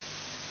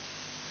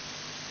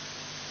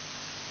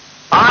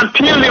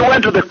until he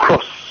went to the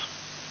cross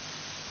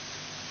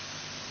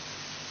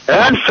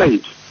and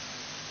said,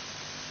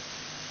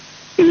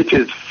 it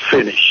is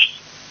finished.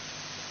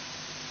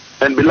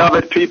 And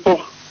beloved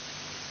people,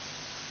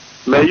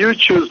 may you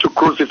choose to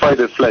crucify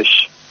the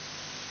flesh.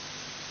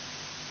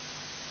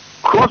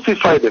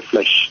 Crucify the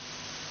flesh,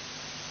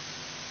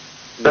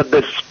 that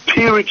the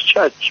spirit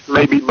church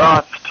may be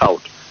birthed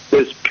out,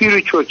 the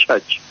spiritual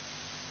church.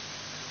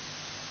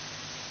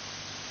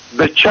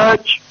 The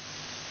church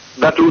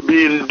that will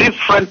be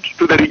indifferent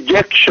to the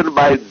rejection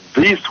by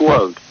this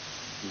world,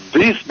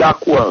 this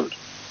dark world.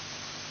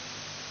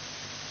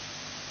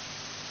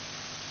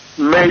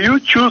 May you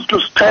choose to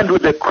stand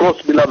with the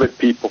cross, beloved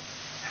people.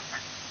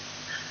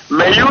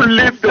 May you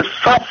live the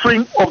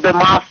suffering of the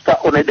Master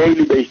on a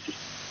daily basis.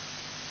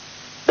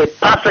 The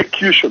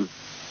persecution,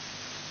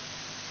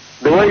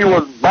 the way he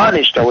was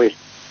banished away,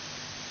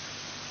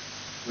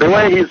 the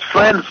way his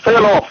friends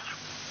fell off.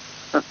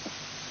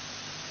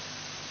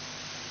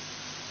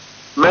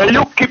 May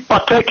you keep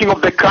partaking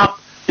of the cup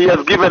he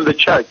has given the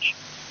church.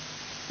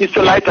 It's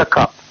a lighter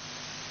cup.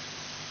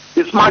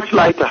 It's much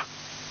lighter.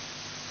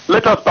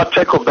 Let us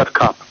partake of that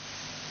cup.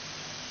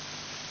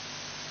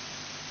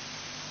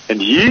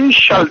 And ye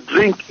shall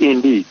drink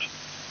indeed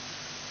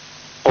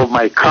of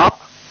my cup,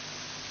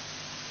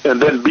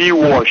 and then be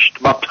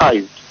washed,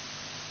 baptized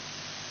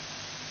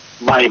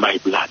by my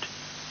blood.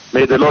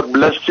 May the Lord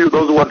bless you.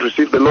 Those who want to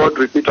receive the Lord,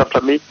 repeat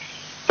after me.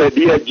 Say,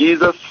 dear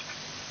Jesus,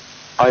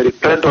 I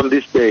repent on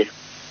this day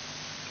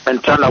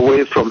and turn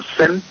away from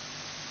sin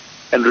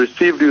and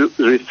receive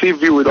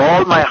you with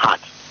all my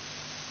heart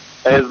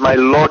as my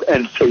Lord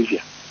and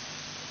Savior.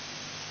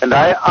 And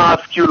I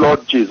ask you,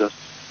 Lord Jesus,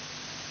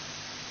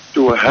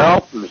 to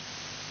help me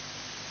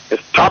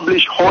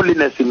establish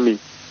holiness in me.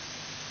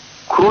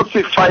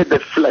 Crucify the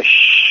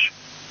flesh.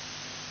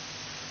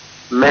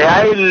 May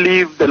I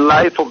live the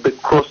life of the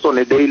cross on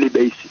a daily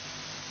basis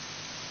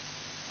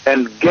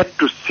and get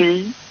to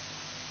see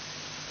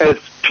a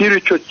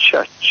spiritual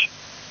church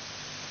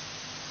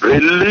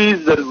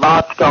released and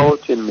birthed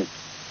out in me,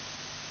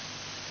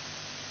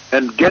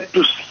 and get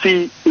to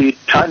see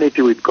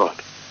eternity with God.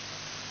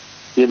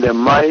 In the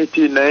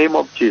mighty name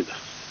of Jesus.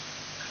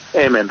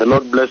 Amen. The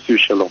Lord bless you.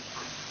 Shalom.